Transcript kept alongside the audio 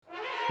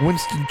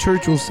Winston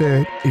Churchill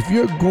said, if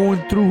you're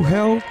going through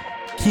hell,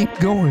 keep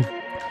going.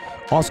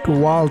 Oscar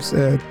Wilde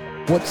said,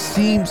 what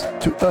seems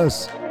to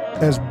us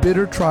as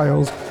bitter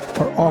trials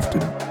are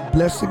often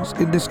blessings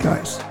in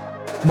disguise.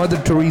 Mother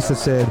Teresa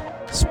said,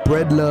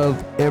 spread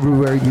love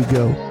everywhere you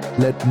go.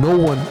 Let no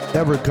one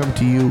ever come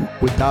to you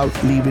without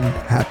leaving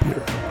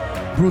happier.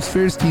 Bruce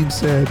Fairstein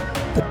said,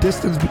 the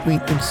distance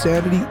between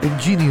insanity and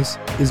genius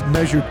is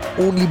measured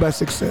only by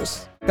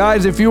success.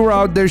 Guys, if you were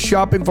out there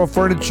shopping for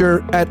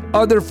furniture at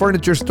other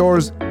furniture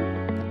stores,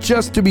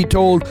 just to be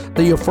told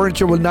that your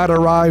furniture will not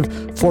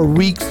arrive for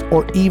weeks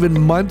or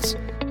even months,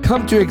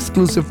 come to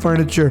Exclusive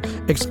Furniture.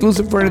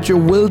 Exclusive Furniture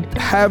will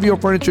have your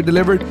furniture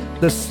delivered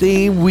the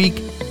same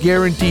week,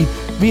 guaranteed.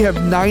 We have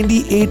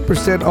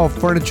 98% of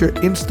furniture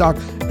in stock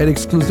at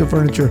Exclusive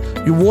Furniture.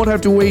 You won't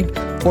have to wait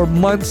for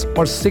months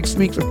or 6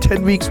 weeks or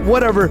 10 weeks,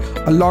 whatever,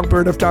 a long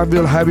period of time.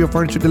 We'll have your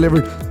furniture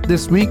delivered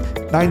this week.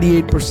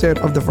 98%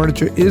 of the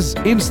furniture is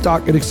in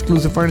stock at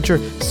Exclusive Furniture.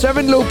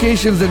 7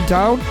 locations in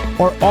town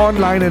or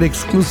online at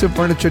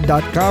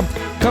exclusivefurniture.com.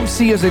 Come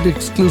see us at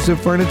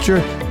Exclusive Furniture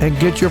and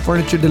get your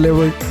furniture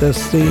delivered the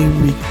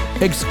same week.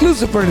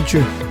 Exclusive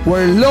Furniture,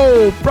 where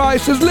low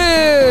prices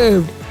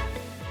live.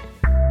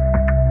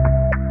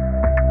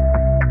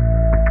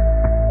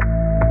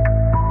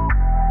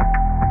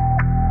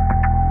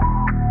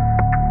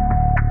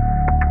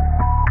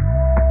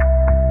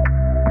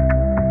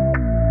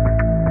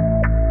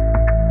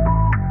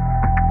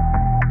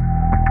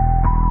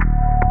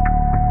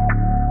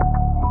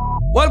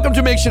 Welcome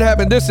to Make Shit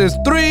Happen. This is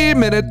 3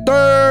 Minute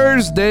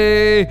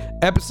Thursday,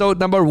 episode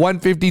number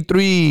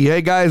 153.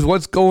 Hey guys,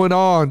 what's going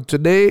on?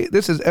 Today,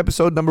 this is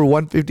episode number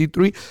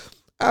 153.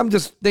 I'm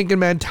just thinking,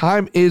 man,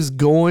 time is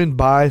going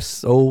by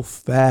so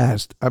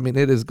fast. I mean,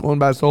 it is going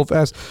by so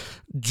fast.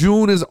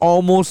 June is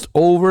almost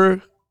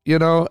over,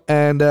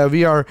 and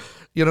we are,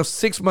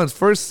 6 months.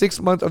 First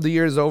 6 months of the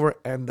year is over,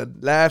 and the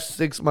last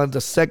 6 months,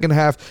 the second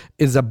half,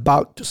 is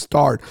about to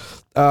start.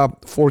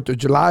 4th of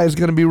July is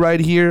going to be right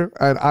here,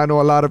 and I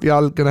know a lot of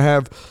y'all are going to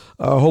have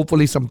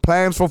hopefully some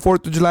plans for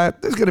 4th of July.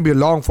 There's going to be a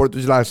long 4th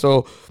of July,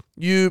 so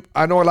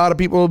I know a lot of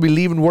people will be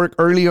leaving work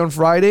early on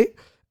Friday,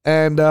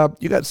 and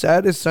you got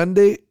Saturday,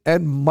 Sunday,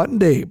 and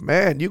Monday.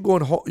 Man, you're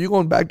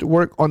going back to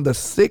work on the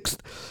 6th.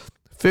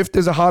 5th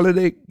is a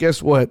holiday.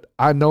 Guess what?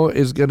 I know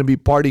it's going to be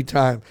party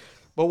time.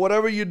 But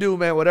whatever you do,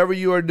 man, whatever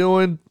you are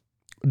doing,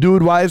 do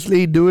it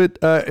wisely. Do it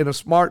in a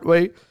smart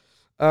way.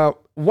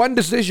 One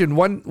decision,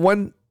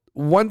 one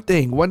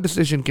thing, one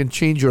decision can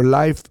change your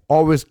life.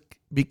 Always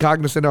be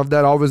cognizant of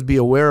that. Always be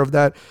aware of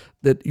that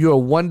you are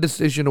one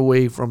decision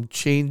away from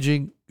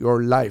changing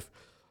your life.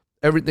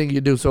 Everything you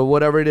do. So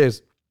whatever it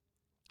is,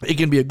 it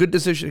can be a good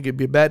decision. It can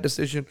be a bad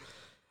decision.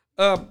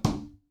 And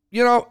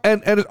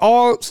it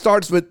all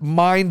starts with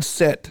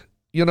mindset.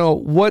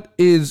 What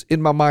is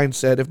in my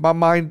mindset?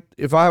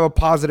 If I have a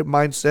positive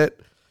mindset,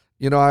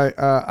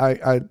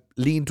 I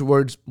lean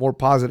towards more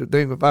positive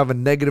things. If I have a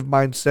negative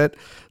mindset,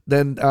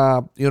 then,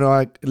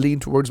 I lean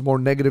towards more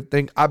negative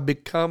thing.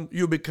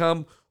 You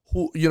become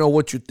who,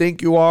 what you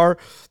think you are.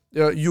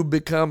 You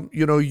become,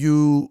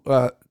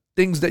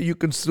 things that you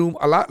consume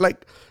a lot.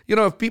 Like,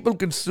 if people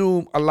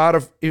consume a lot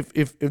of,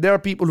 if there are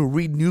people who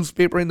read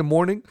newspaper in the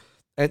morning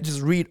and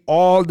just read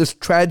all this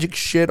tragic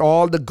shit,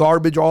 all the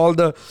garbage, all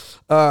the,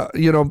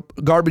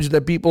 garbage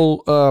that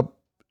people,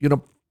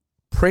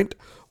 print.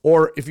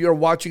 Or if you're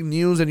watching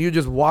news and you're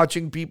just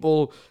watching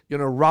people,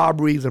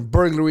 robberies and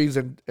burglaries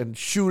and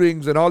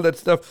shootings and all that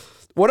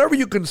stuff, whatever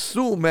you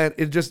consume, man,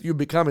 it just, you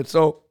become it.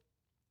 So,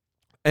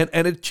 and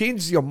it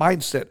changes your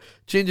mindset,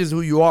 changes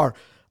who you are.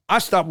 I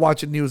stopped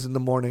watching news in the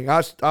morning.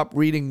 I stopped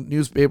reading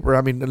newspaper,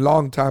 a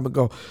long time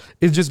ago.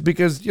 It's just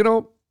because,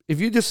 if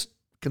you're just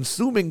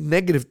consuming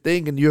negative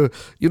thing and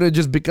it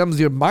just becomes,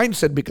 your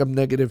mindset become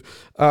negative.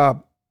 I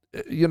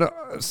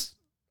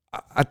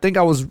think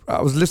I was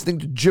listening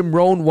to Jim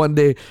Rohn one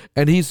day,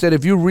 and he said,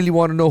 if you really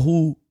want to know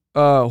who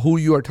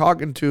you are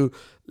talking to,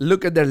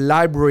 look at their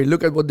library,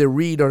 look at what they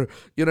read, or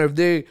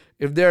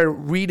if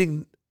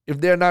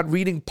they're not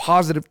reading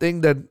positive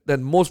thing,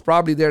 then most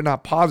probably they're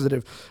not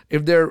positive.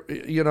 If they're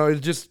it's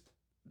just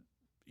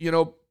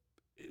your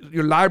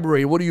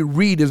library, what do you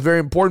read is very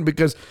important,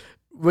 because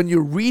when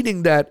you're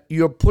reading that,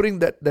 you're putting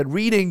that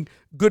reading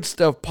good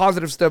stuff,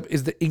 positive stuff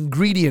is the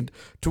ingredient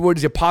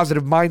towards your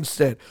positive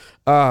mindset.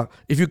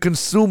 If you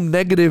consume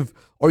negative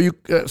or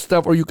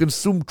stuff, or you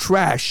consume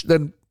trash,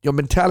 then your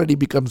mentality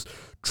becomes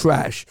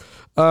trash.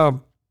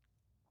 So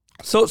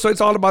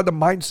it's all about the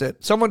mindset.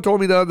 Someone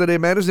told me the other day,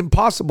 man, it's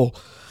impossible.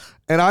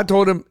 And I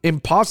told him,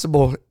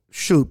 impossible,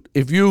 shoot.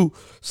 If you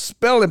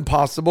spell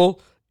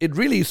impossible, it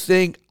really is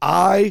saying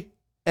I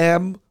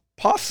am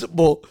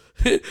possible.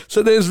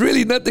 So there's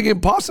really nothing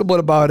impossible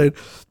about it.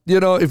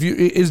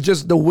 It's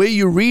just the way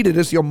you read it,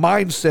 it's your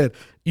mindset.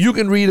 You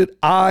can read it,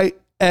 I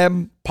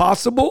am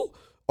possible,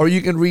 or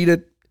you can read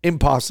it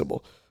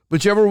impossible.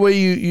 Whichever way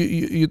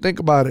you think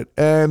about it.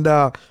 And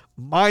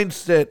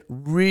mindset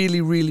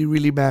really, really,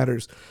 really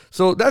matters.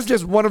 So that's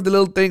just one of the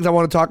little things I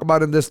want to talk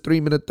about in this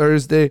 3 Minute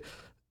Thursday.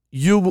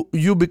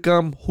 you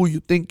become who you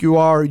think you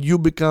are. You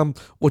become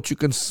what you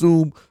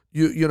consume.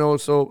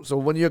 So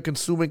when you're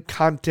consuming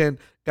content,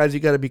 guys, you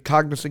got to be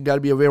cognizant, got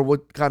to be aware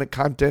what kind of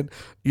content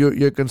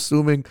you're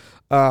consuming.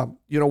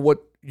 What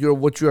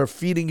you are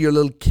feeding your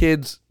little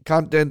kids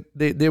content,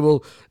 it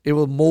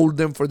will mold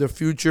them for the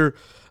future.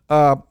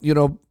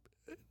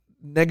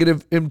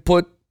 Negative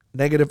input,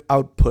 negative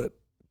output.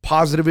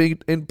 Positive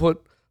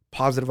input,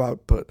 positive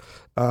output.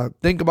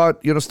 Think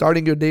about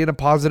starting your day in a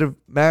positive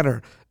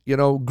manner.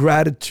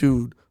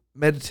 Gratitude,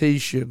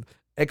 meditation,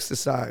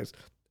 exercise,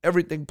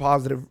 everything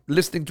positive,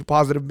 listening to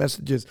positive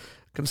messages,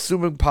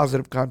 consuming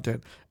positive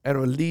content, and it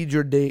will lead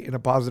your day in a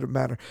positive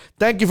manner.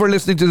 Thank you for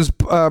listening to this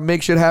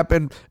Make Shit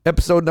Happen,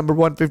 episode number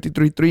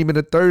 153,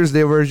 3-minute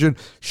Thursday version.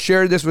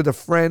 Share this with a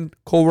friend,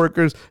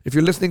 coworkers. If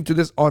you're listening to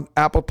this on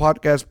Apple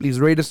Podcasts, please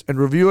rate us and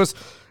review us.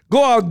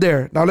 Go out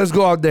there. Now let's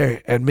go out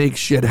there and make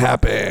shit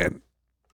happen.